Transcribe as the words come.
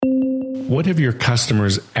what have your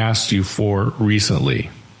customers asked you for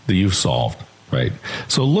recently that you've solved, right?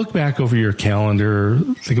 So look back over your calendar,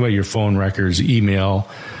 think about your phone records, email.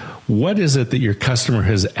 What is it that your customer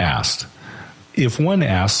has asked? If one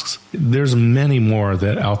asks, there's many more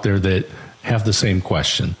that out there that have the same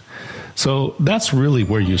question. So that's really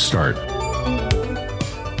where you start.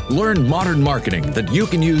 Learn modern marketing that you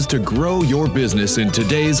can use to grow your business in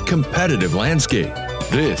today's competitive landscape.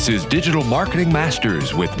 This is Digital Marketing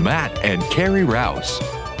Masters with Matt and Carrie Rouse.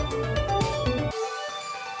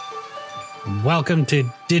 Welcome to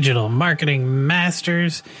Digital Marketing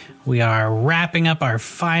Masters. We are wrapping up our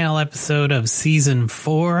final episode of Season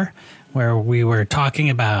 4, where we were talking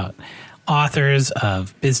about authors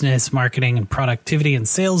of business, marketing, and productivity and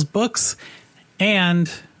sales books.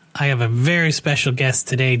 And I have a very special guest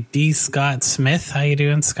today, D. Scott Smith. How you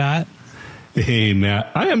doing, Scott? Hey,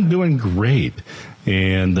 Matt. I am doing great.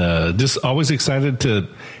 And just always excited to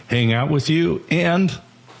hang out with you and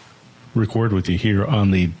record with you here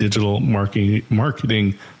on the Digital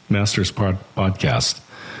Marketing Masters podcast.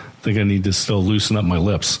 I think I need to still loosen up my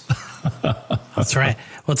lips. That's right.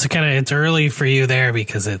 Well, it's early for you there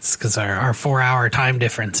because our 4-hour time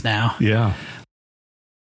difference now. Yeah.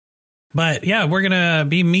 But yeah, we're gonna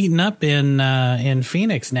be meeting up in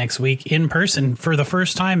Phoenix next week in person for the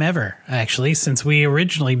first time ever, actually, since we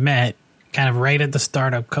originally met kind of right at the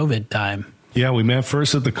start of COVID time. Yeah, we met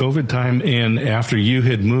first at the COVID time, and after you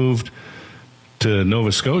had moved to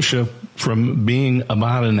Nova Scotia from being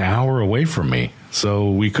about an hour away from me. So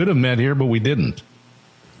we could have met here, but we didn't.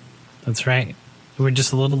 That's right. We're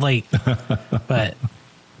just a little late, but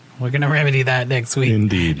we're going to remedy that next week.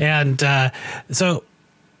 Indeed. And so,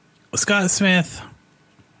 Scott Smith,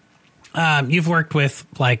 you've worked with,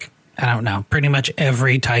 pretty much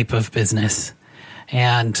every type of business.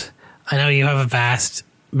 And I know you have a vast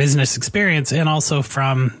business experience, and also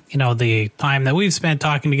from, the time that we've spent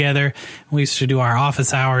talking together, we used to do our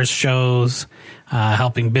office hours shows,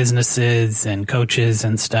 helping businesses and coaches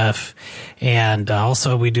and stuff. And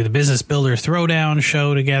also we do the Business Builder Throwdown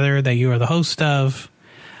show together that you are the host of.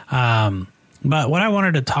 But what I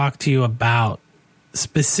wanted to talk to you about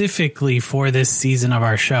specifically for this season of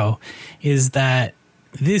our show is that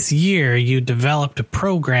this year you developed a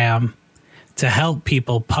program to help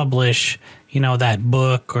people publish, that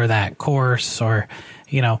book or that course or,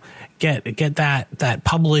 get that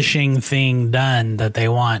publishing thing done that they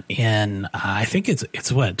want in, I think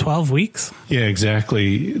it's what, 12 weeks? Yeah,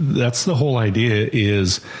 exactly. That's the whole idea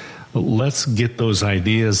is let's get those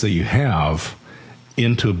ideas that you have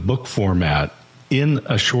into book format in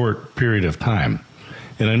a short period of time.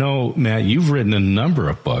 And I know, Matt, you've written a number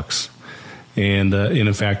of books. And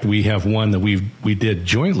in fact, we have one that we did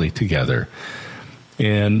jointly together.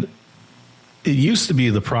 And it used to be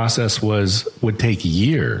the process would take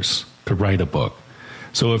years to write a book.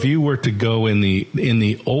 So if you were to go in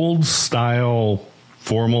the old style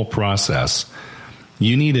formal process,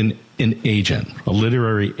 you need an agent, a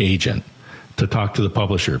literary agent, to talk to the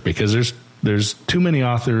publisher because there's too many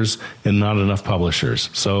authors and not enough publishers.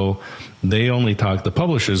 So the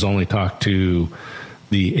publishers only talk to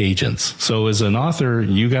the agents. So as an author,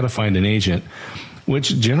 you got to find an agent,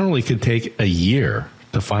 which generally could take a year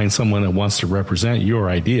to find someone that wants to represent your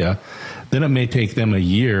idea. Then it may take them a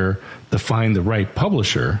year to find the right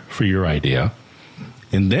publisher for your idea.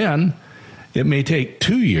 And then it may take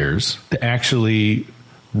 2 years to actually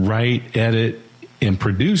write, edit, and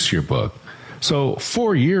produce your book. So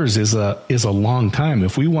 4 years is a long time.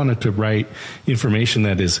 If we wanted to write information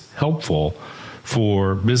that is helpful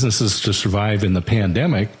for businesses to survive in the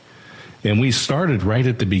pandemic, and we started right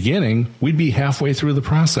at the beginning, we'd be halfway through the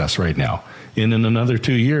process right now. And in another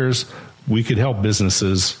 2 years, we could help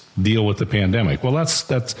businesses deal with the pandemic. Well,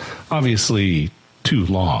 that's obviously too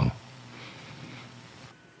long.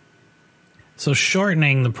 So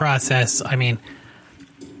shortening the process, I mean,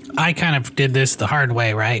 I kind of did this the hard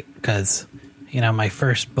way, right? Because, my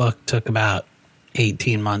first book took about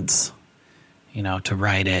 18 months, to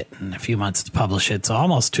write it and a few months to publish it. So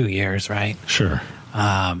almost 2 years, right? Sure.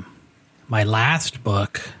 My last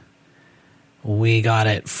book, we got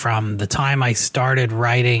it from the time I started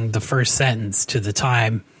writing the first sentence to the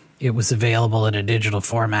time it was available in a digital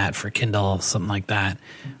format for Kindle, something like that,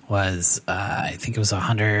 was, I think it was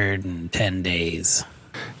 110 days.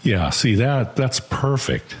 Yeah, see, that's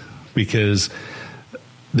perfect because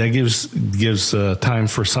that gives time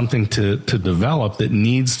for something to develop that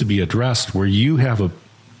needs to be addressed where you have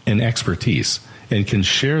an expertise and can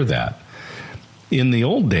share that. In the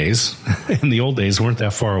old days weren't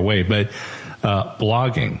that far away, but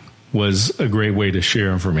blogging was a great way to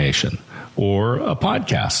share information. or a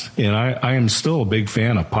podcast. And I am still a big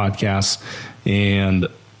fan of podcasts and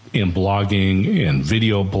blogging and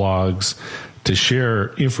video blogs to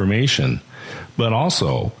share information. But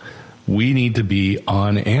also, we need to be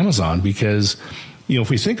on Amazon because, if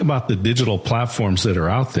we think about the digital platforms that are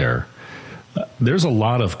out there, there's a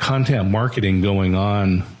lot of content marketing going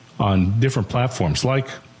on different platforms like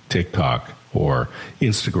TikTok or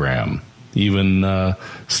Instagram, even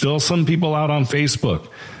still some people out on Facebook,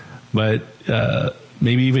 but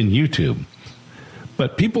maybe even YouTube.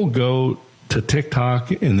 But people go to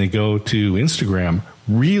TikTok and they go to Instagram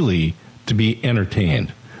really to be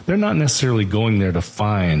entertained. They're not necessarily going there to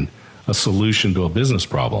find a solution to a business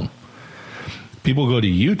problem. People go to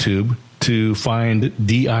YouTube to find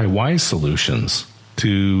DIY solutions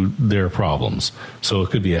to their problems. So it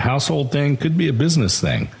could be a household thing, could be a business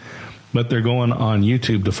thing, but they're going on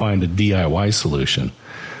YouTube to find a DIY solution.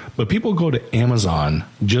 But people go to Amazon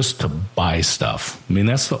just to buy stuff. I mean,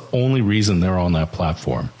 that's the only reason they're on that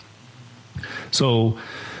platform. So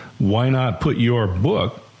why not put your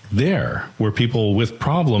book there where people with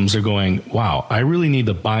problems are going, wow, I really need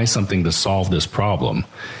to buy something to solve this problem.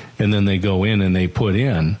 And then they go in and they put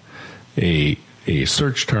in a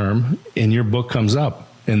search term and your book comes up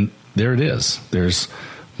and there it is. There's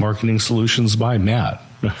Marketing Solutions by Matt.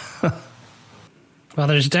 Well,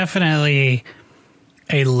 there's definitely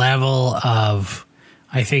a level of,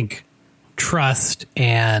 I think, trust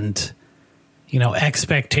and,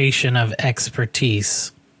 expectation of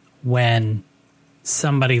expertise when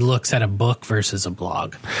somebody looks at a book versus a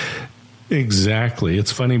blog. Exactly.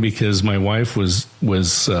 It's funny because my wife was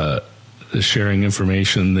sharing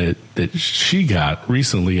information that she got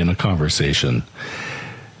recently in a conversation.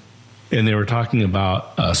 And they were talking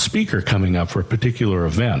about a speaker coming up for a particular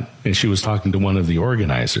event. And she was talking to one of the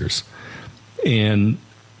organizers. And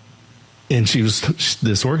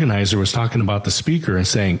this organizer was talking about the speaker and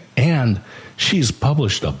saying, and she's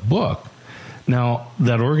published a book. Now,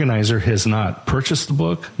 that organizer has not purchased the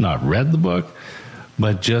book, not read the book,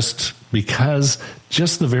 but just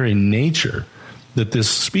the very nature that this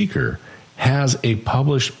speaker has a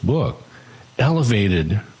published book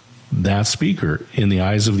elevated that speaker in the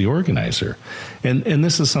eyes of the organizer. And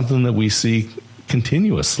this is something that we see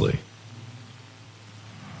continuously.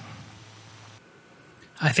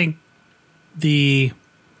 I think the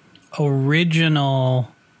original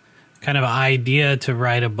kind of idea to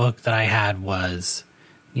write a book that I had was,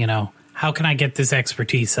 how can I get this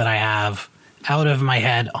expertise that I have out of my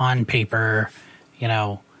head on paper,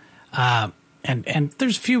 and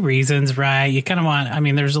there's a few reasons, right? You kind of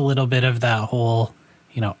want, there's a little bit of that whole,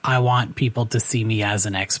 I want people to see me as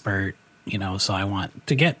an expert, so I want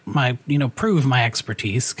to get my, prove my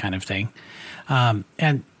expertise kind of thing.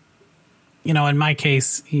 And, in my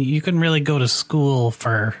case, you couldn't really go to school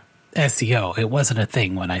for SEO. It wasn't a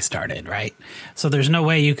thing when I started, right? So there's no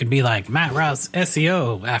way you could be like Matt Rouse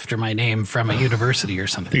SEO after my name from a university or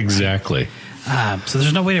something. Exactly. Right? So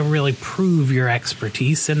there's no way to really prove your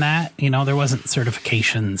expertise in that. There wasn't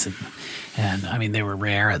certifications and they were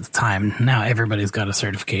rare at the time. Now everybody's got a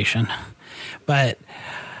certification. But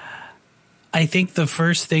I think the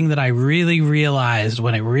first thing that I really realized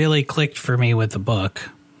when it really clicked for me with the book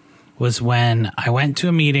was when I went to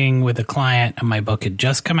a meeting with a client and my book had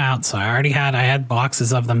just come out. So I had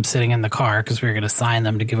boxes of them sitting in the car because we were going to sign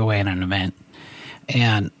them to give away at an event.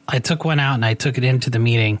 And I took one out and I took it into the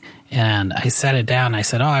meeting and I set it down. I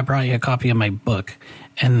said, I brought you a copy of my book.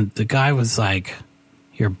 And the guy was like,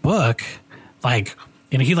 your book?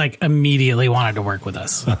 He immediately wanted to work with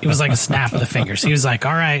us. It was like a snap of the fingers. He was like,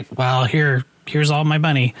 all right, well, here's all my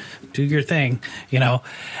money. Do your thing,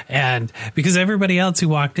 and because everybody else who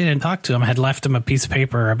walked in and talked to him had left him a piece of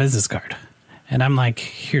paper or a business card. And I'm like,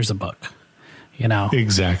 here's a book,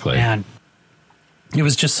 Exactly. And it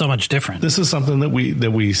was just so much different. This is something that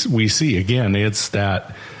we see again. It's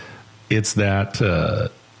that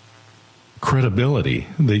credibility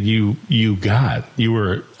that you got. You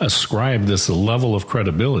were ascribed this level of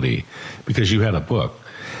credibility because you had a book.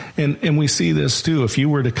 And we see this too. If you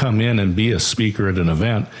were to come in and be a speaker at an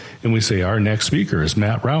event and we say, our next speaker is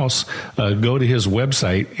Matt Rouse, go to his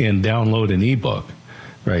website and download an ebook,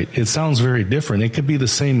 right? It sounds very different. It could be the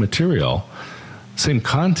same material, same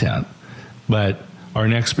content, but our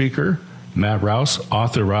next speaker, Matt Rouse,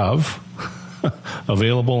 author of,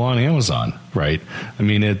 available on Amazon, right?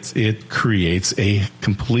 It creates a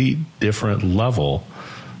complete different level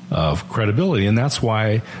of credibility. And that's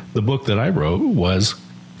why the book that I wrote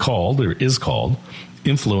is called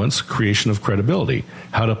Influence, Creation of Credibility,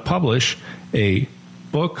 How to Publish a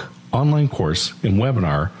Book, Online Course, and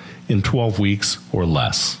Webinar in 12 weeks or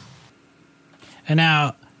less. And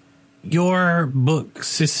now your book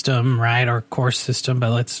system, right, or course system,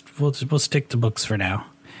 but we'll stick to books for now.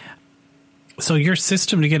 So your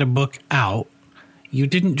system to get a book out, you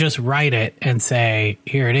didn't just write it and say,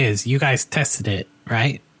 here it is. You guys tested it,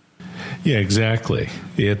 right? Yeah, exactly.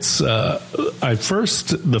 It's the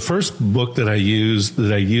first book that I used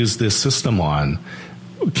this system on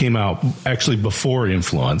came out actually before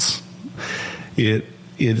Influence.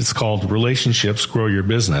 It's called Relationships Grow Your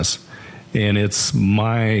Business, and it's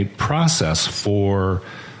my process for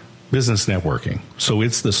business networking. So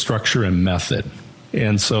it's the structure and method.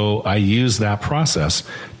 And so I use that process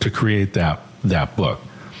to create that book.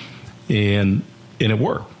 And it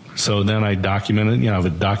worked. So then I documented, I have a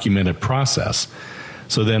documented process.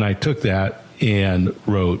 So then I took that and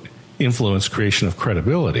wrote Influence, Creation of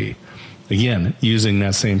Credibility, again, using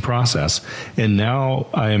that same process. And now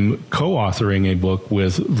I'm co-authoring a book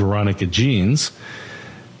with Veronica Jeans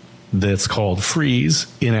that's called Freeze,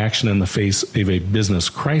 In Action in the Face of a Business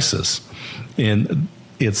Crisis. And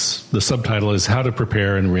the subtitle is How to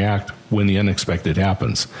Prepare and React When the Unexpected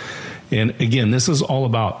Happens. And again, this is all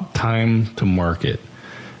about time to market.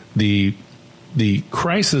 The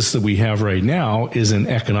crisis that we have right now is an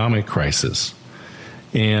economic crisis.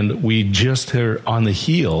 And we just are on the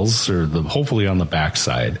heels, or hopefully on the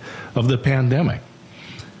backside, of the pandemic.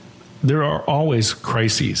 There are always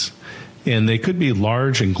crises. And they could be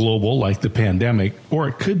large and global, like the pandemic, or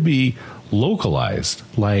it could be localized,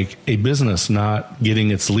 like a business not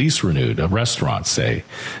getting its lease renewed. A restaurant, say,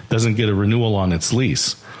 doesn't get a renewal on its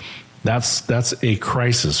lease. That's a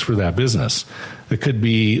crisis for that business. It could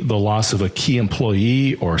be the loss of a key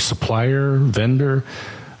employee or supplier, vendor.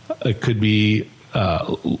 It could be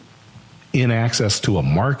in access to a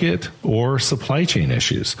market or supply chain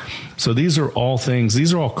issues. So these are all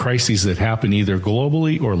crises that happen either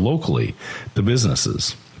globally or locally to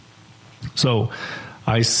businesses. So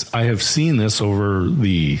I have seen this over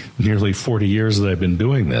the nearly 40 years that I've been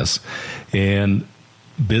doing this, and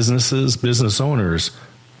business owners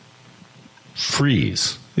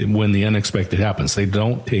freeze when the unexpected happens. They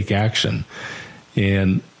don't take action.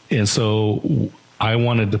 And so I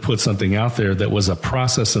wanted to put something out there that was a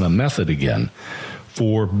process and a method again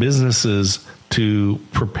for businesses to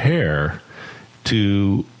prepare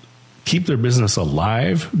to keep their business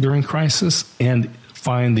alive during crisis and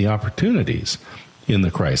find the opportunities in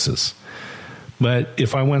the crisis. But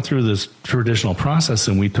if I went through this traditional process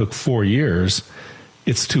and we took 4 years,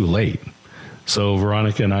 it's too late. So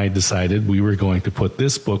Veronica and I decided we were going to put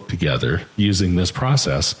this book together using this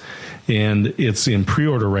process, and it's in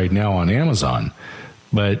pre-order right now on Amazon.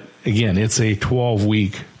 But again, it's a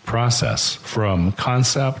 12-week process from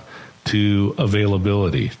concept to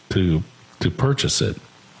availability to purchase it.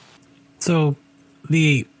 So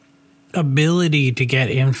the ability to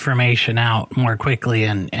get information out more quickly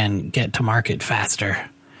and get to market faster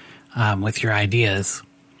with your ideas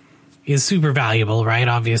is super valuable, right?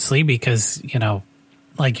 Obviously, because,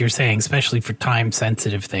 like you're saying, especially for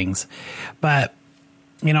time-sensitive things. But,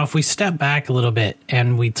 if we step back a little bit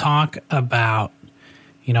and we talk about,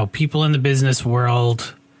 people in the business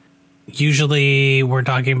world, usually we're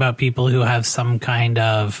talking about people who have some kind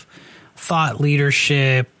of thought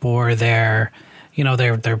leadership, or they're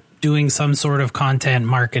doing some sort of content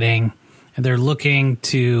marketing, and they're looking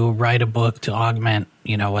to write a book to augment,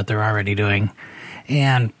 what they're already doing.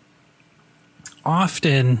 And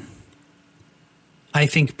often I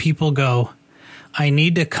think people go, I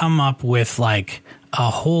need to come up with like a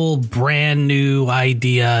whole brand new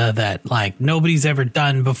idea that like nobody's ever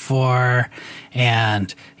done before.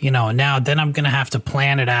 And, now then I'm going to have to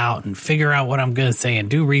plan it out and figure out what I'm going to say and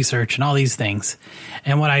do research and all these things.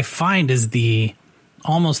 And what I find is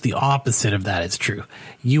almost the opposite of that is true.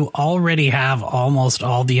 You already have almost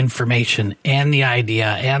all the information and the idea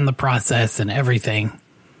and the process and everything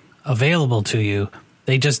available to you.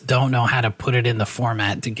 They just don't know how to put it in the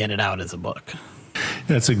format to get it out as a book.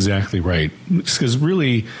 That's exactly right. Because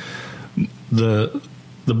really, the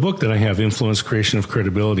book that I have, Influence, Creation of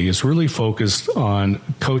Credibility, is really focused on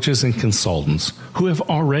coaches and consultants who have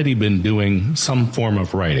already been doing some form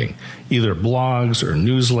of writing, either blogs or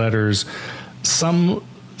newsletters,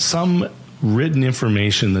 some written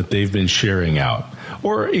information that they've been sharing out.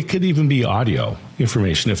 Or it could even be audio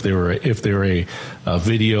information if they're a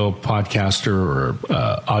video podcaster or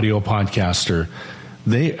audio podcaster.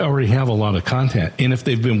 They already have a lot of content. And if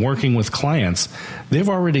they've been working with clients, they've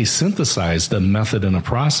already synthesized a method and a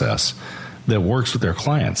process that works with their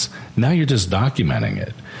clients. Now you're just documenting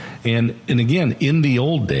it. And again, in the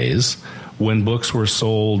old days, when books were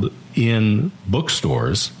sold in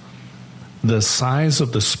bookstores, the size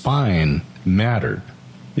of the spine mattered.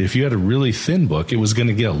 If you had a really thin book, it was going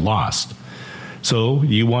to get lost. So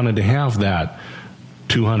you wanted to have that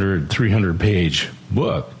 200, 300 page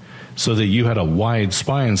book so that you had a wide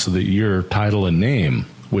spine so that your title and name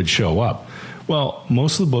would show up. Well,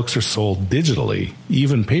 most of the books are sold digitally.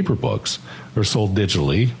 Even paper books are sold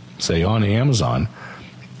digitally, say on Amazon,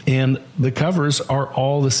 and the covers are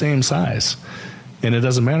all the same size. And it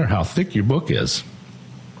doesn't matter how thick your book is.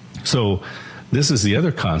 So this is the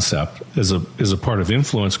other concept as a part of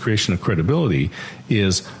influence, creation, and credibility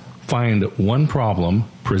is find one problem,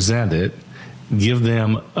 present it, give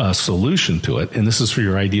them a solution to it, and this is for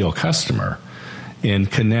your ideal customer, and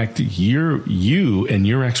connect you and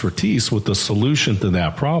your expertise with the solution to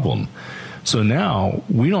that problem. So now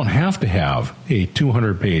we don't have to have a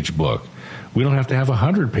 200-page book. We don't have to have a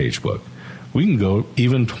 100-page book. We can go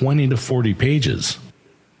even 20 to 40 pages.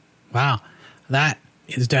 Wow, that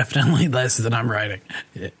is definitely less than I'm writing.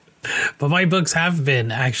 But my books have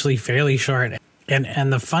been actually fairly short.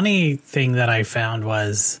 And the funny thing that I found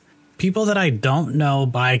was people that I don't know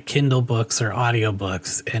buy Kindle books or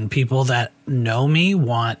audiobooks, and people that know me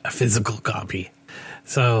want a physical copy.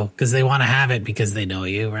 So, because they want to have it because they know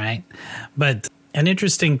you, right? But an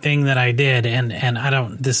interesting thing that I did, and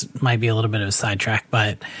this might be a little bit of a sidetrack,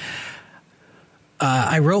 but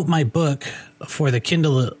I wrote my book for the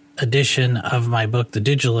Kindle edition of my book, the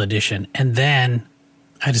digital edition, and then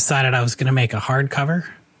I decided I was going to make a hardcover.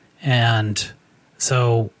 And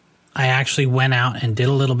so I actually went out and did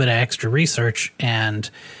a little bit of extra research, and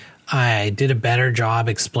I did a better job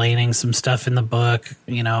explaining some stuff in the book.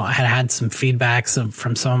 You know, I had some feedback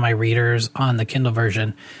from some of my readers on the Kindle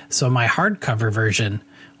version. So my hardcover version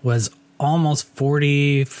was almost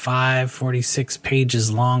 45, 46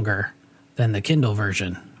 pages longer than the Kindle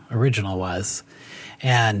version original was.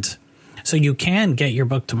 And so you can get your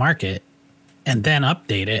book to market and then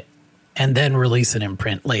update it and then release it in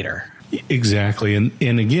print later. Exactly.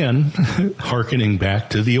 And again, hearkening back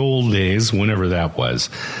to the old days, whenever that was,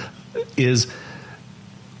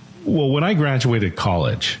 when I graduated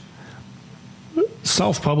college,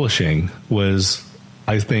 self-publishing was,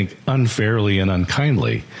 I think, unfairly and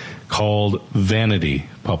unkindly called vanity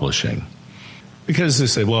publishing. Because they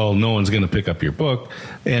say, well, no one's going to pick up your book.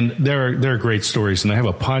 And there are great stories. And I have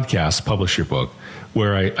a podcast, Publish Your Book,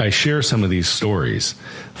 where I share some of these stories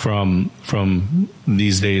from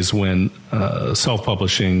these days when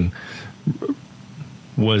self-publishing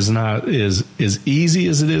was not as easy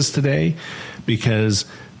as it is today. Because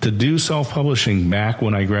to do self-publishing back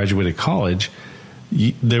when I graduated college,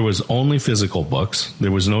 there was only physical books.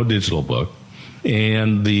 There was no digital book.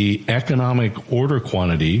 And the economic order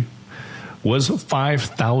quantity was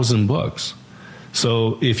 5,000 books.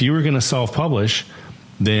 So if you were going to self-publish,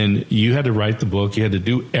 then you had to write the book. You had to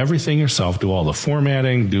do everything yourself, do all the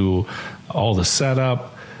formatting, do all the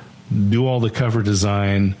setup, do all the cover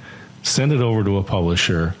design, send it over to a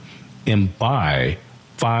publisher, and buy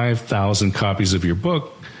 5,000 copies of your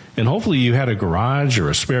book. And hopefully you had a garage or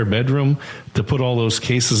a spare bedroom to put all those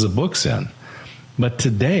cases of books in. But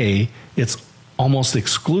today, it's almost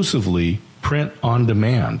exclusively print on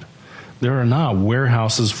demand. There are not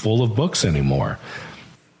warehouses full of books anymore.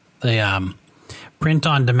 The print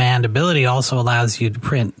on demand ability also allows you to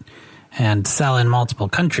print and sell in multiple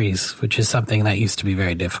countries, which is something that used to be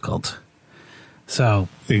very difficult. So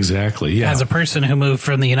exactly, yeah. As a person who moved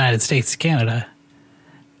from the United States to Canada,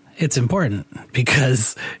 it's important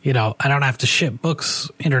because, I don't have to ship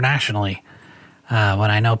books internationally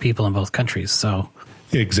when I know people in both countries. So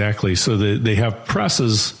exactly. So they have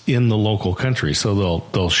presses in the local country, so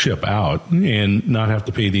they'll ship out and not have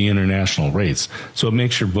to pay the international rates. So it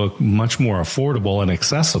makes your book much more affordable and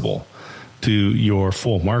accessible to your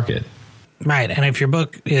full market. Right. And if your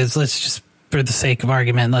book is, let's just, for the sake of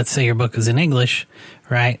argument, let's say your book is in English,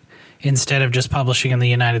 right? Instead of just publishing in the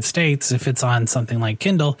United States, if it's on something like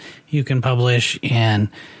Kindle, you can publish in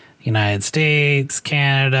United States,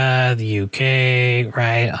 Canada, the UK,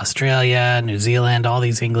 right? Australia, New Zealand, all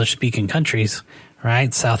these English-speaking countries,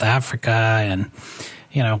 right? South Africa and,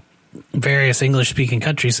 various English-speaking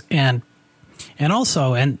countries. And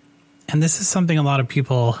also, and this is something a lot of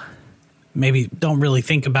people maybe don't really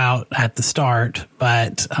think about at the start,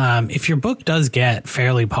 but if your book does get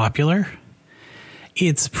fairly popular,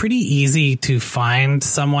 it's pretty easy to find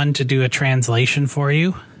someone to do a translation for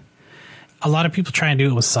you. A lot of people try and do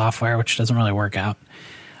it with software, which doesn't really work out.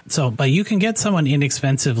 So, but you can get someone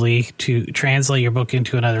inexpensively to translate your book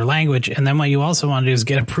into another language. And then what you also want to do is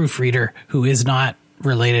get a proofreader who is not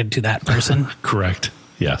related to that person. Correct.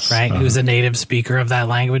 Yes. Right. Who's a native speaker of that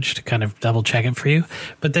language to kind of double check it for you.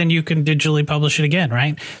 But then you can digitally publish it again,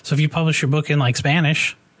 right? So if you publish your book in like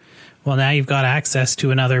Spanish, Well, now you've got access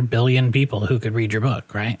to another billion people who could read your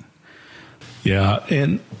book, right? Yeah,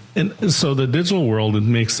 and so the digital world, it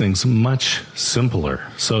makes things much simpler.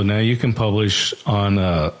 So now you can publish on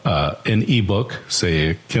an ebook, say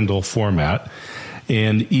a Kindle format,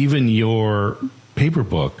 and even your paper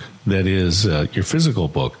book, that is your physical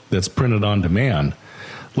book that's printed on demand.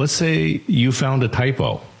 Let's say you found a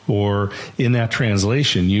typo, or in that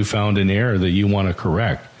translation you found an error that you want to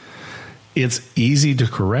correct. It's easy to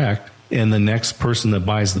correct, and the next person that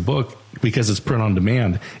buys the book, because it's print on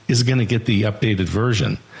demand, is going to get the updated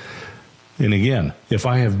version. And again, if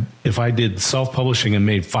I did self-publishing and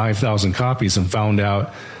made 5,000 copies and found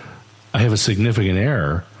out I have a significant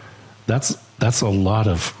error, that's a lot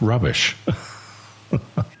of rubbish.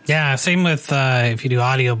 Yeah, same with if you do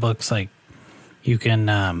audiobooks, like you can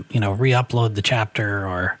re-upload the chapter,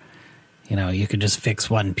 or you can just fix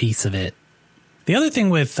one piece of it. The other thing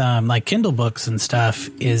with like Kindle books and stuff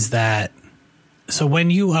is that, so when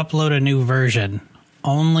you upload a new version,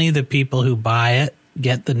 only the people who buy it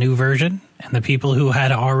get the new version, and the people who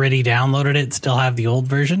had already downloaded it still have the old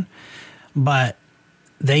version, but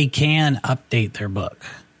they can update their book.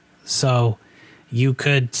 So you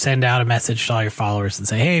could send out a message to all your followers and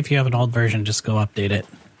say, hey, if you have an old version, just go update it.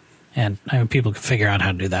 And people can figure out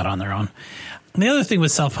how to do that on their own. And the other thing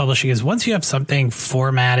with self-publishing is once you have something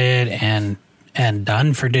formatted and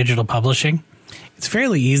done for digital publishing, it's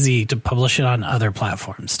fairly easy to publish it on other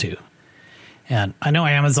platforms too. And I know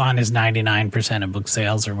Amazon is 99% of book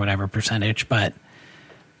sales or whatever percentage, but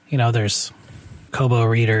there's Kobo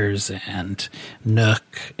readers and Nook,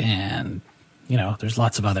 and there's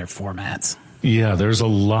lots of other formats. Yeah, there's a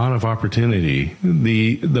lot of opportunity.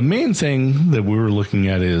 The main thing that we were looking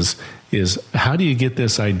at is how do you get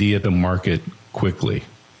this idea to market quickly?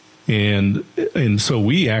 And so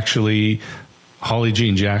we actually, Holly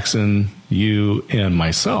Jean Jackson, you, and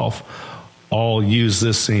myself all use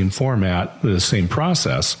this same format, the same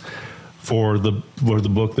process for the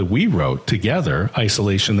book that we wrote together,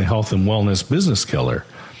 Isolation, the Health and Wellness Business Killer.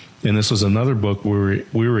 And this was another book where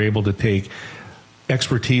we were able to take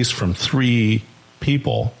expertise from 3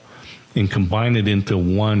 people and combine it into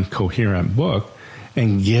one coherent book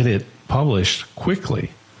and get it published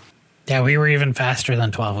quickly. Yeah, we were even faster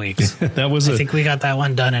than 12 weeks. I think we got that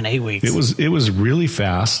one done in 8 weeks. It was really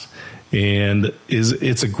fast, and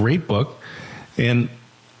it's a great book, and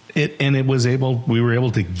we were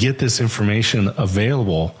able to get this information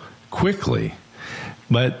available quickly.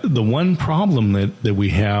 But the one problem that we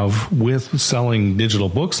have with selling digital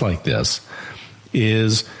books like this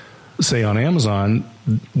is, say on Amazon,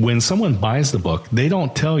 when someone buys the book, they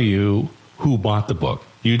don't tell you who bought the book.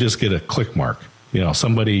 You just get a click mark.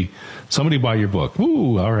 Somebody bought your book.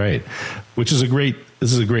 Woo, all right. This is a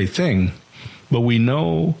great thing. But we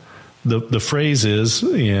know the phrase is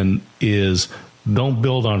don't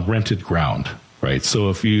build on rented ground, right? So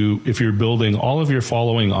if you're building all of your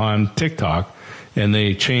following on TikTok and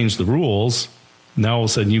they change the rules, now all of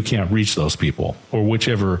a sudden you can't reach those people, or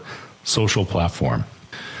whichever social platform.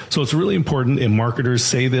 So it's really important, and marketers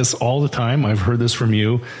say this all the time. I've heard this from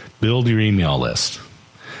you. Build your email list.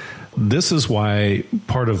 This is why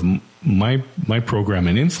part of my program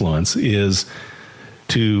and influence is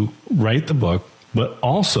to write the book, but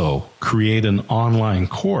also create an online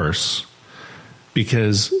course,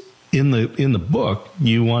 because in the book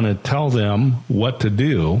you want to tell them what to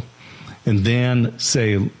do, and then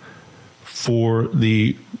say, for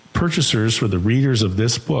the purchasers, for the readers of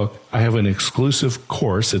this book, I have an exclusive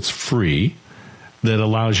course. It's free, that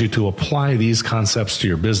allows you to apply these concepts to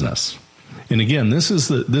your business. And again, this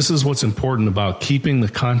is what's important about keeping the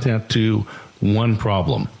content to one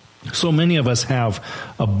problem. So many of us have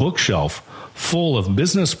a bookshelf full of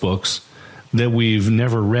business books that we've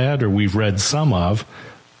never read, or we've read some of,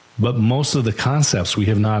 but most of the concepts we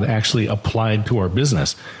have not actually applied to our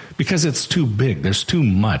business because it's too big. There's too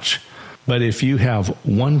much. But if you have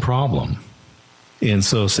one problem, and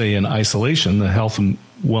so say in Isolation, the Health and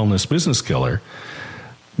Wellness Business Killer,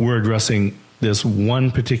 we're addressing this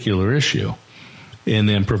one particular issue and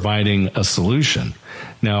then providing a solution.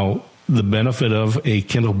 Now, the benefit of a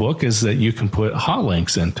Kindle book is that you can put hot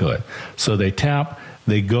links into it. So they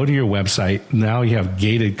go to your website. Now you have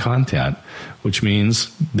gated content, which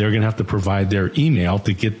means they're going to have to provide their email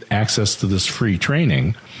to get access to this free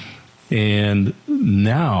training. And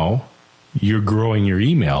now you're growing your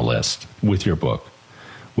email list with your book,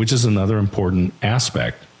 which is another important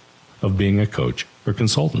aspect of being a coach or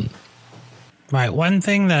consultant. Right. One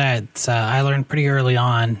thing that I learned pretty early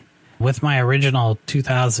on with my original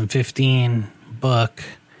 2015 book,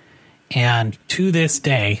 and to this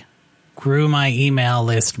day grew my email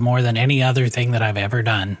list more than any other thing that I've ever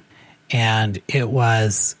done, and it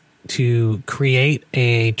was to create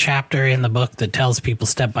a chapter in the book that tells people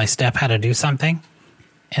step by step how to do something.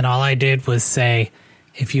 And all I did was say,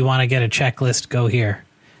 if you want to get a checklist, go here.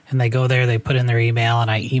 And they go there, they put in their email,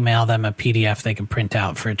 and I email them a PDF they can print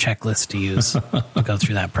out for a checklist to use to go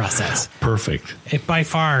through that process. Perfect. It by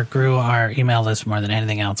far grew our email list more than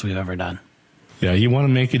anything else we've ever done. Yeah, you want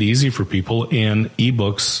to make it easy for people, and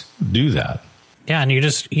ebooks do that. Yeah, and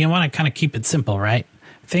you want to kind of keep it simple, right?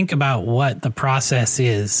 Think about what the process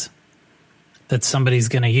is that somebody's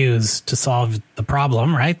going to use to solve the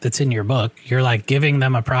problem, right? That's in your book. You're like giving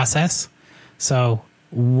them a process. So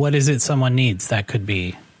what is it someone needs? That could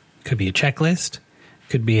be a checklist,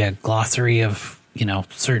 could be a glossary of,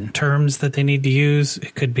 certain terms that they need to use.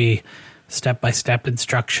 It could be step-by-step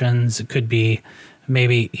instructions. It could be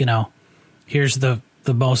maybe, here's the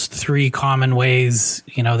most 3 common ways,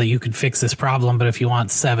 that you could fix this problem. But if you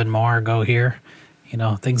want 7 more, go here,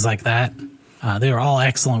 things like that. They are all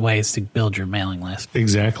excellent ways to build your mailing list.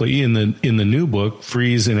 Exactly. In the new book,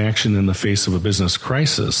 Freeze in Action in the Face of a Business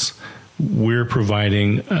Crisis, we're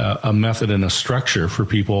providing a method and a structure for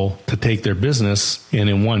people to take their business and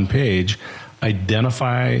in one page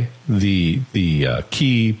identify the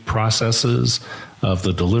key processes of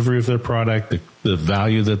the delivery of their product, the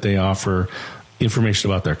value that they offer,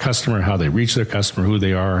 information about their customer, how they reach their customer, who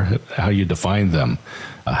they are, how you define them,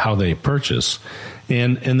 how they purchase,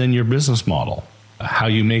 and then your business model, how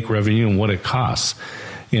you make revenue and what it costs.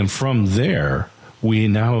 And from there, we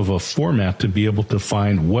now have a format to be able to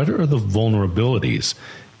find what are the vulnerabilities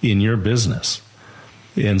in your business.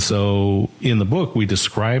 And so in the book, we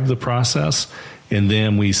describe the process, and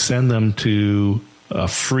then we send them to a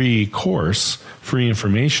free course, free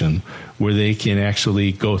information, where they can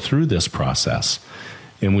actually go through this process.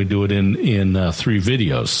 And we do it in 3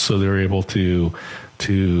 videos, so they're able to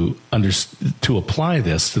apply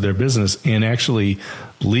this to their business and actually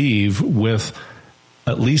leave with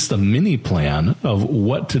at least a mini plan of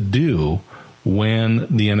what to do when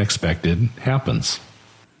the unexpected happens.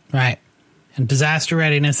 Right. And disaster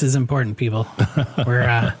readiness is important, people.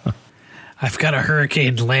 I've got a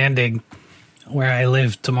hurricane landing where I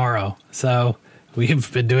live tomorrow. So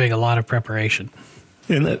we've been doing a lot of preparation.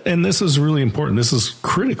 And this is really important. This is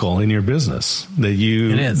critical in your business that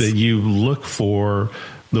you look for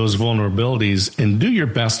those vulnerabilities and do your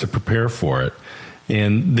best to prepare for it.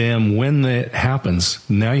 And then when that happens,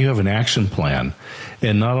 now you have an action plan.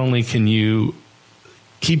 And not only can you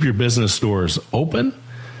keep your business doors open,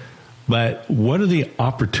 but what are the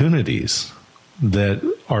opportunities that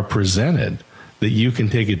are presented that you can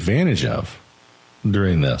take advantage of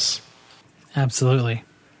during this? Absolutely.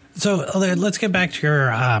 So let's get back to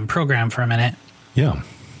your program for a minute. Yeah.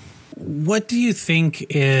 What do you think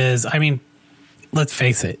is, let's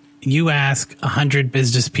face it, you ask 100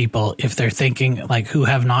 business people if they're thinking, who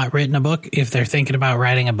have not written a book, if they're thinking about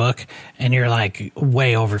writing a book, and you're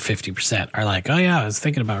way over 50% are like, oh yeah, I was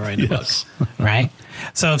thinking about writing a book, right?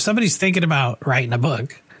 So if somebody's thinking about writing a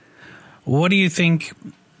book, what do you think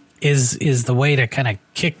is the way to kind of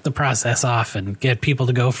kick the process off and get people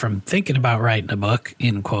to go from thinking about writing a book,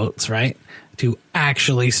 in quotes, right, to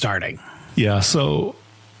actually starting? Yeah, so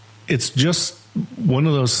it's just one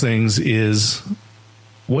of those things is,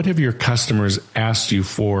 what have your customers asked you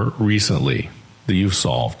for recently that you've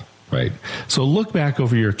solved, right? So look back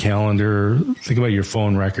over your calendar, think about your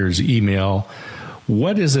phone records, email.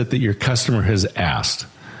 What is it that your customer has asked?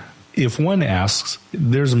 If one asks,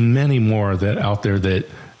 there's many more that out there that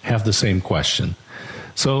have the same question.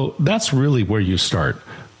 So that's really where you start.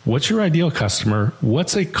 What's your ideal customer?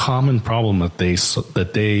 What's a common problem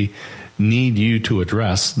that they need you to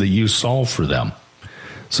address that you solve for them?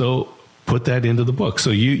 So put that into the book. So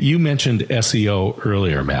you mentioned SEO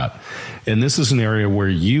earlier, Matt, and this is an area where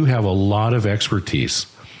you have a lot of expertise,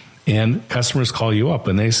 and customers call you up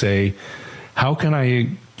and they say, how can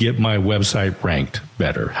I get my website ranked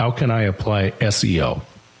better? How can I apply SEO?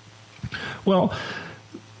 Well,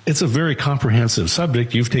 it's a very comprehensive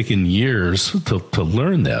subject. You've taken years to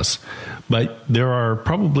learn this, but there are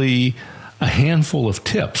probably a handful of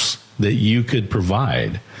tips that you could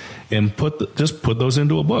provide and just put those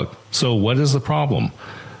into a book. So what is the problem?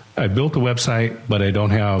 I built a website, but I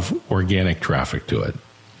don't have organic traffic to it.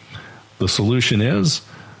 The solution is,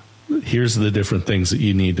 here's the different things that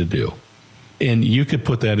you need to do. And you could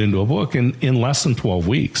put that into a book in less than 12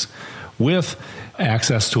 weeks with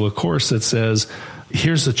access to a course that says,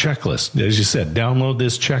 here's the checklist. As you said, download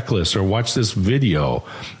this checklist or watch this video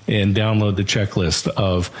and download the checklist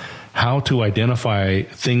of how to identify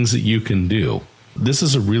things that you can do. This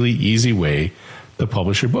is a really easy way to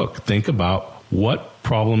publish your book. Think about what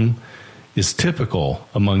problem is typical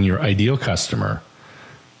among your ideal customer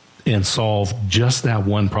and solve just that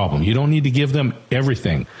one problem. You don't need to give them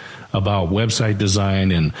everything about website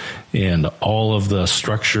design and all of the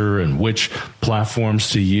structure and which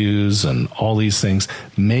platforms to use and all these things.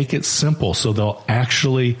 Make it simple so they'll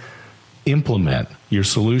actually implement your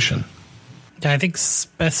solution. I think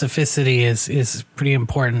specificity is pretty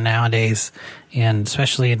important nowadays, and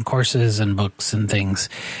especially in courses and books and things,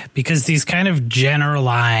 because these kind of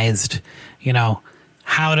generalized,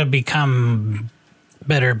 how to become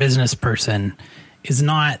better business person it's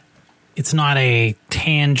not a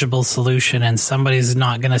tangible solution, and somebody's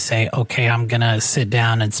not going to say, okay, I'm going to sit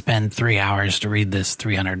down and spend 3 hours to read this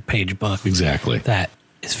 300-page book. Exactly. That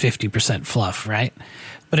is 50% fluff, right?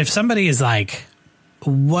 But if somebody is like,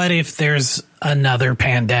 what if there's another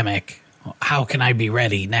pandemic? How can I be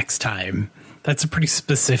ready next time? That's a pretty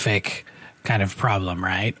specific kind of problem,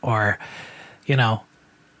 right? Or,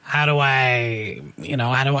 how do I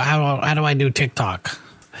do TikTok?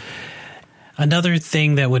 Another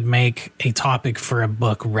thing that would make a topic for a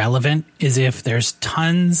book relevant is if there's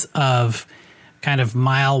tons of kind of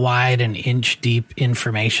mile wide and inch deep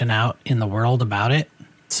information out in the world about it.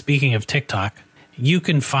 Speaking of TikTok, you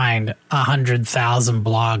can find 100,000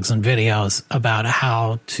 blogs and videos about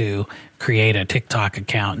how to create a TikTok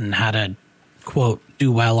account and how to, quote,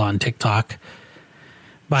 do well on TikTok.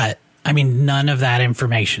 But, none of that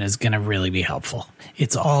information is going to really be helpful.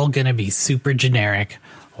 It's all going to be super generic.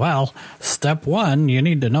 Well, step 1, you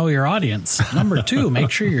need to know your audience. Number 2, make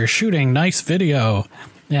sure you're shooting nice video.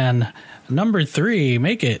 And number 3,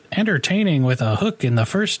 make it entertaining with a hook in the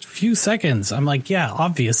first few seconds. I'm like, yeah,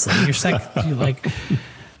 obviously.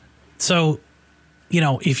 So,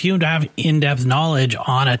 if you have in-depth knowledge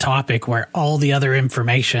on a topic where all the other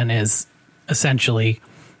information is essentially,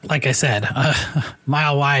 like I said, a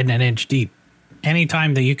mile wide and an inch deep,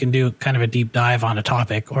 anytime that you can do kind of a deep dive on a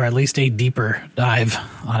topic, or at least a deeper dive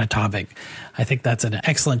on a topic, I think that's an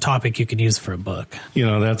excellent topic you can use for a book.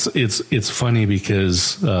 It's funny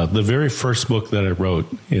because the very first book that I wrote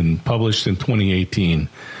published in 2018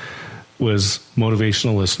 was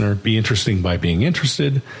Motivational Listener, Be Interesting by Being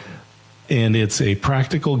Interested. And it's a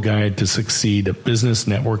practical guide to succeed at business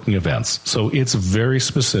networking events. So it's very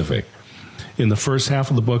specific. In the first half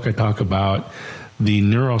of the book, I talk about the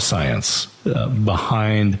neuroscience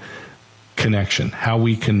behind connection, how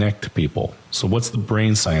we connect to people. So what's the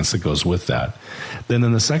brain science that goes with that? Then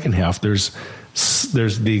in the second half, there's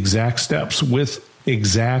the exact steps with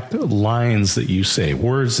exact lines that you say,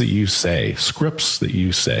 words that you say, scripts that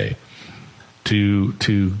you say to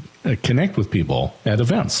connect with people at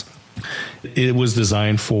events. It was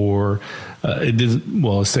designed for, it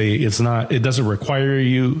doesn't require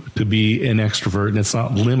you to be an extrovert, and it's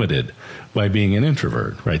not limited by being an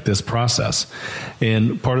introvert, right? This process.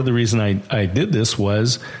 And part of the reason I did this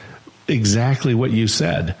was exactly what you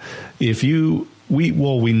said. We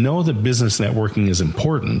know that business networking is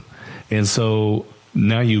important. And so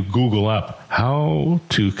now you Google up how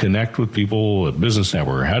to connect with people at business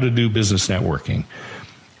network, how to do business networking.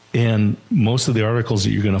 And most of the articles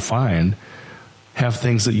that you're going to find have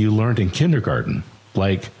things that you learned in kindergarten,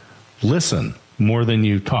 like listen more than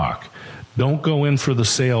you talk. Don't go in for the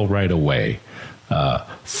sale right away.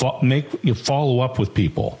 Follow up with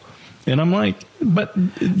people. And I'm like, but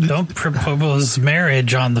don't propose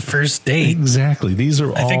marriage on the first date. Exactly. These are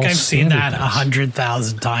all. I think I've seen that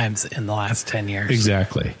 100,000 times in the last 10 years.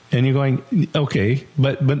 Exactly. And you're going, okay,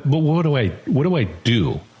 but what do I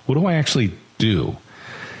do? What do I actually do?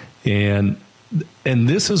 And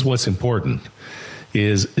this is what's important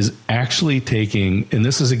is actually taking, and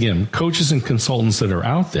this is again, coaches and consultants that are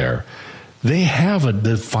out there, they have a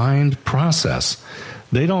defined process.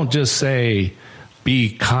 They don't just say,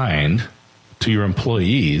 be kind to your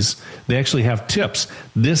employees. They actually have tips.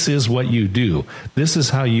 This is what you do. This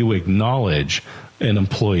is how you acknowledge an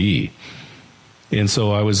employee. And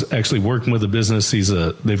so I was actually working with a business.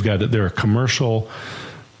 They're commercial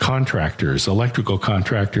contractors, electrical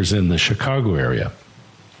contractors in the Chicago area.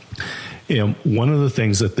 And one of the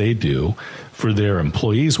things that they do for their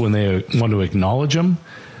employees when they want to acknowledge them,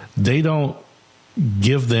 they don't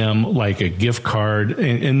give them like a gift card,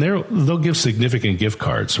 and they'll give significant gift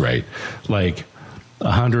cards, right? Like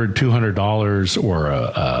 $100, $200 or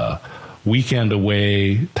a weekend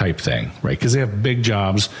away type thing, right? Because they have big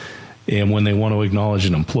jobs. And when they want to acknowledge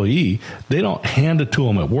an employee, they don't hand it to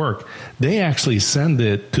them at work. They actually send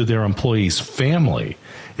it to their employee's family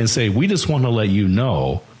and say, we just want to let you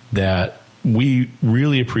know that we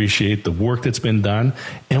really appreciate the work that's been done,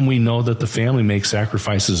 and we know that the family makes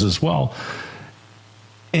sacrifices as well.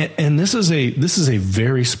 And this is a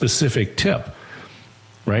very specific tip.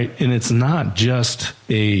 right? And it's not just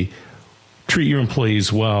a treat your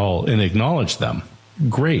employees well and acknowledge them.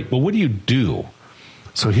 Great. But what do you do?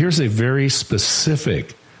 So here's a very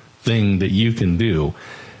specific thing that you can do.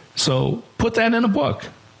 So put that in a book.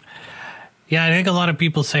 Yeah, I think a lot of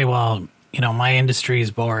people say, well, my industry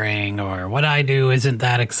is boring, or what I do isn't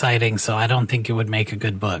that exciting, so I don't think it would make a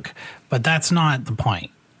good book. But that's not the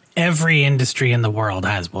point. Every industry in the world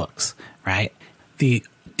has books, right? The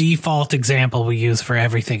default example we use for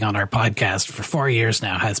everything on our podcast for 4 years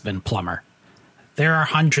now has been plumber. There are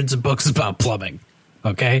hundreds of books about plumbing,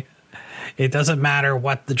 okay? It doesn't matter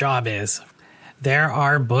what the job is. There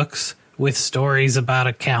are books with stories about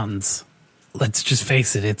accountants. Let's just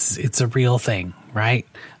face it, it's a real thing, right?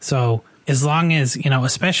 So as long as,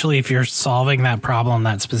 especially if you're solving that problem,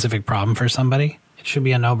 that specific problem for somebody, it should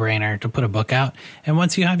be a no-brainer to put a book out. And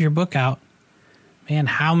once you have your book out, man,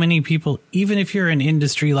 how many people, even if you're an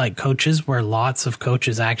industry like coaches, where lots of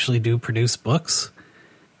coaches actually do produce books,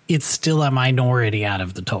 it's still a minority out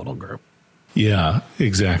of the total group. Yeah,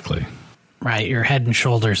 exactly. Right, you're head and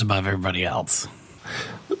shoulders above everybody else.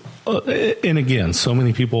 And again, so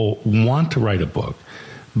many people want to write a book,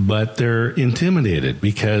 but they're intimidated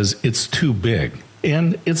because it's too big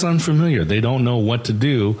and it's unfamiliar. They don't know what to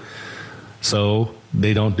do, so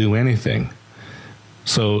they don't do anything.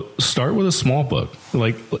 So start with a small book.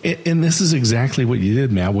 And this is exactly what you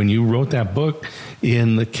did, Matt. When you wrote that book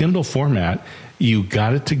in the Kindle format, you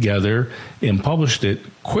got it together and published it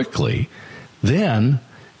quickly. Then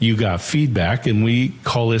you got feedback, and we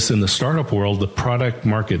call this in the startup world the product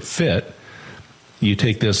market fit. You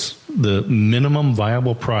take the minimum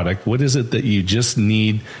viable product. What is it that you just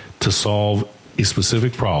need to solve a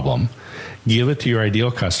specific problem? Give it to your ideal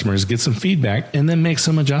customers, get some feedback, and then make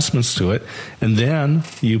some adjustments to it. And then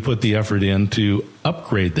you put the effort in to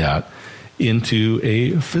upgrade that into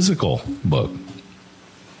a physical book.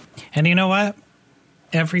 And you know what?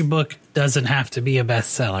 Every book doesn't have to be a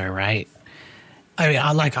bestseller, right? I mean,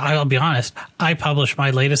 I'll be honest. I published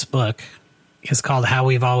my latest book. It's called How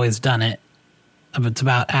We've Always Done It. It's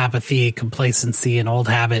about apathy, complacency, and old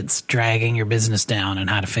habits dragging your business down and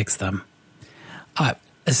how to fix them.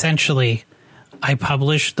 Essentially, I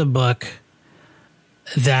published the book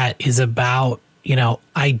that is about,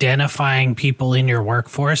 identifying people in your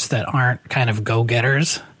workforce that aren't kind of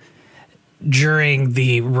go-getters during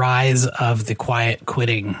the rise of the quiet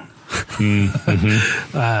quitting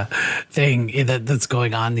thing that's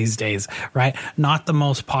going on these days, right? Not the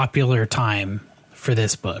most popular time for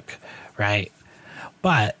this book, right?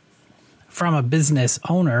 But from a business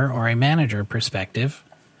owner or a manager perspective,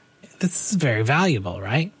 this is very valuable,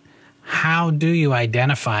 right? How do you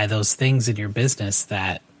identify those things in your business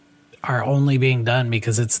that are only being done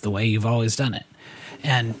because it's the way you've always done it?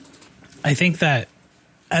 And I think that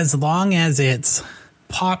as long as it's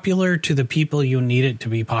popular to the people you need it to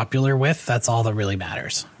be popular with, that's all that really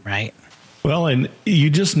matters, right? Well, and you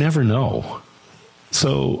just never know.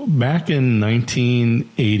 So back in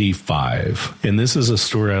 1985, and this is a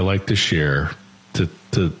story I like to share to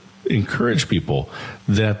encourage people,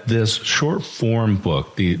 that this short form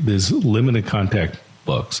book, these limited contact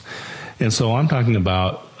books, and so I'm talking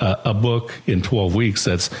about a book in 12 weeks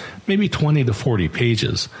that's maybe 20 to 40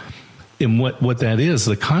 pages. And what that is,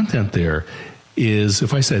 the content there is,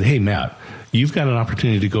 if I said, hey, Matt, you've got an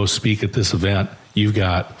opportunity to go speak at this event. You've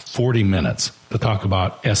got 40 minutes to talk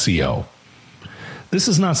about SEO. This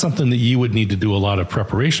is not something that you would need to do a lot of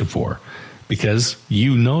preparation for, because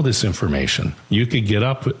you know this information. You could get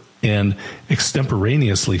up and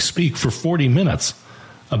extemporaneously speak for 40 minutes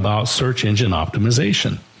about search engine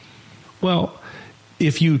optimization. Well,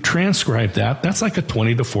 if you transcribe that, that's like a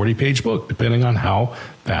 20 to 40 page book, depending on how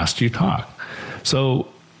fast you talk. So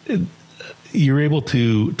you're able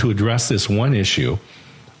to address this one issue,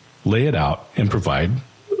 lay it out, and provide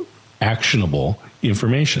actionable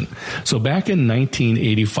information. So back in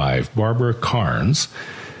 1985, Barbara Carnes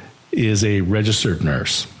is a registered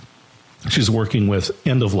nurse. She's working with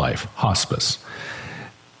end-of-life hospice.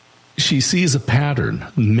 She sees a pattern.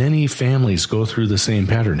 Many families go through the same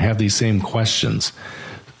pattern, have these same questions.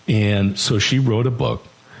 And so she wrote a book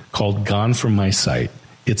called Gone From My Sight.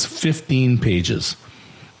 It's 15 pages.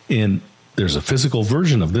 And there's a physical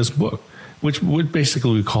version of this book, which would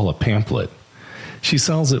basically we call a pamphlet. She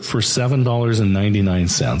sells it for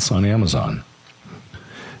 $7.99 on Amazon.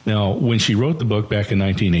 Now, when she wrote the book back in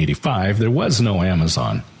 1985, there was no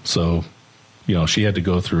Amazon. So, she had to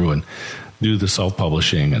go through and do the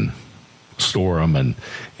self-publishing and store them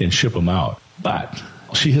and ship them out. But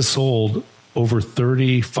she has sold over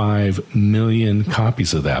 35 million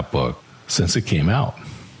copies of that book since it came out.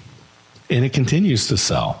 And it continues to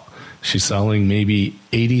sell. She's selling maybe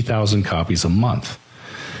 80,000 copies a month.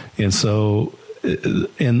 And so,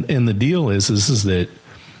 and the deal is that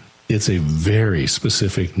it's a very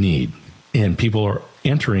specific need, and people are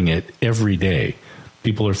entering it every day.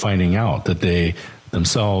 People are finding out that they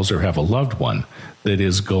themselves or have a loved one that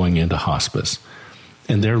is going into hospice,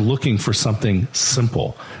 and they're looking for something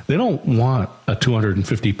simple. They don't want a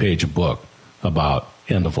 250-page book about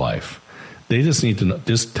end of life. They just need to know,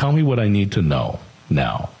 just tell me what I need to know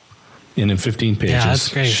now. And in 15 pages,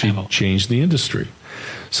 she changed the industry.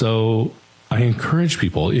 So I encourage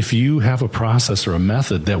people, if you have a process or a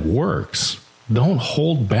method that works, don't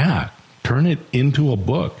hold back. Turn it into a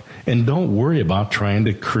book. And don't worry about trying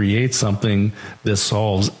to create something that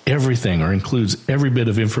solves everything or includes every bit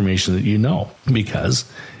of information that you know, because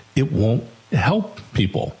it won't help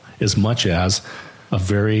people as much as a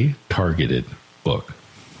very targeted book.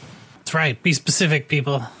 That's right. Be specific,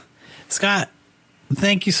 people. Scott,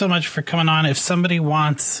 thank you so much for coming on. If somebody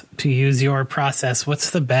wants to use your process,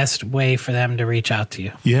 what's the best way for them to reach out to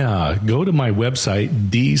you? Yeah, go to my website,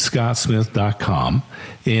 dscottsmith.com,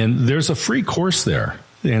 and there's a free course there.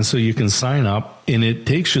 And so you can sign up, and it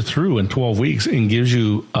takes you through in 12 weeks and gives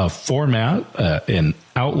you a format, an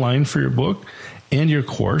outline for your book and your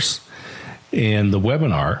course and the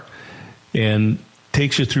webinar, and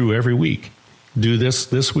takes you through every week. Do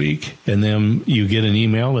this week, and then you get an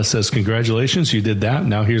email that says, congratulations, you did that.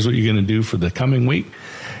 Now here's what you're going to do for the coming week.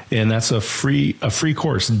 And that's a free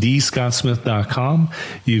course, dscottsmith.com.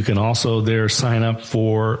 You can also there sign up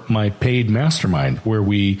for my paid mastermind, where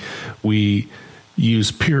we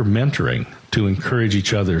use peer mentoring to encourage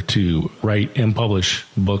each other to write and publish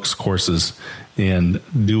books, courses, and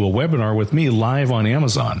do a webinar with me live on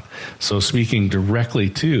Amazon. So speaking directly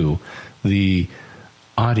to the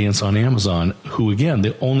audience on Amazon, who, again,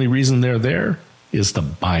 the only reason they're there is to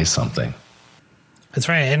buy something. That's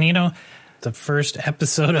right. And, the first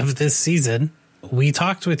episode of this season, we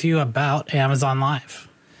talked with you about Amazon Live.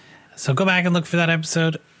 So go back and look for that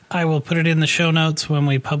episode. I will put it in the show notes when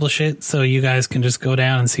we publish it, so you guys can just go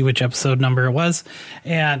down and see which episode number it was.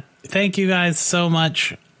 And thank you guys so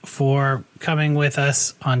much for coming with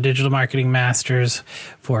us on Digital Marketing Masters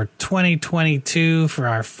for 2022 for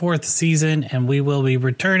our 4th season. And we will be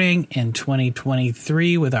returning in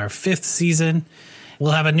 2023 with our 5th season.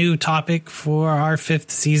 We'll have a new topic for our 5th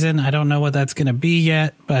season. I don't know what that's going to be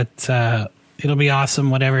yet, but it'll be awesome,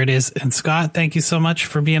 whatever it is. And Scott, thank you so much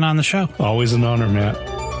for being on the show. Always an honor, Matt.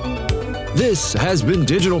 This has been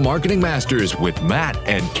Digital Marketing Masters with Matt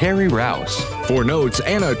and Carrie Rouse. For notes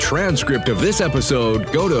and a transcript of this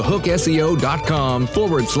episode, go to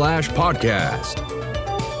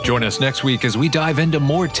hookseo.com/podcast. Join us next week as we dive into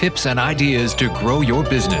more tips and ideas to grow your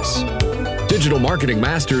business. Digital Marketing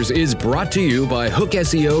Masters is brought to you by Hook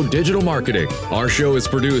SEO Digital Marketing. Our show is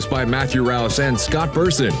produced by Matthew Rouse and Scott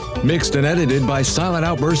Burson, mixed and edited by Silent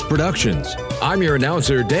Outburst Productions. I'm your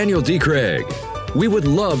announcer, Daniel D. Craig. We would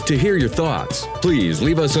love to hear your thoughts. Please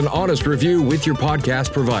leave us an honest review with your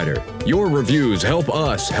podcast provider. Your reviews help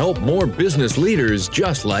us help more business leaders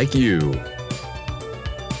just like you.